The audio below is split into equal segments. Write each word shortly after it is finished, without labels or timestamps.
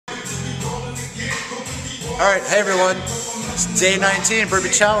Alright, hey everyone, it's day 19, Burpee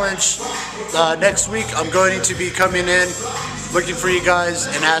Challenge. Next week I'm going to be coming in, looking for you guys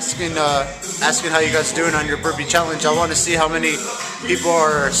and asking how you guys are doing on your Burpee Challenge. I want to see how many people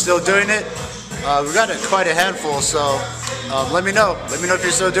are still doing it. We've got quite a handful, so let me know. Let me know if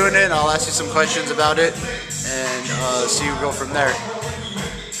you're still doing it, and I'll ask you some questions about it, and see you go from there.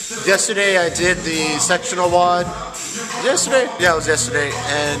 Yesterday I did the sectional WOD. Yesterday? Yeah, it was yesterday,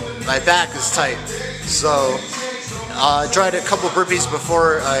 and my back is tight. So I tried a couple burpees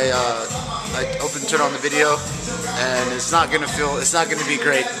before I turned on the video, and it's not gonna be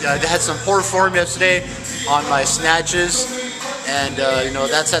great. I had some poor form yesterday on my snatches, and you know,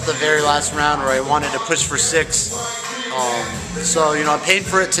 that's at the very last round where I wanted to push for 6. So you know, I'm paying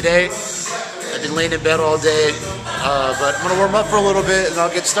for it today. I've been laying in bed all day, but I'm gonna warm up for a little bit and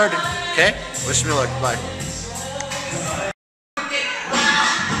I'll get started. Okay? Wish me luck. Bye.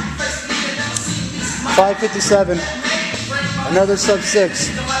 5:57. Another sub 6.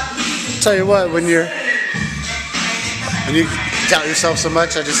 Tell you what, when you doubt yourself so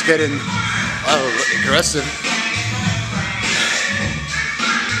much, I just get aggressive.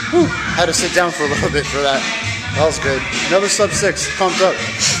 Whew. Had to sit down for a little bit for that. That was good. Another sub 6. Pumped up.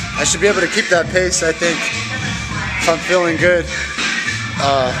 I should be able to keep that pace, I think, if I'm feeling good.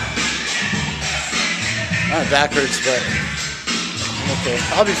 My back hurts, but I'm okay.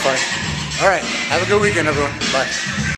 I'll be fine. Alright, have a good weekend, everyone. Bye.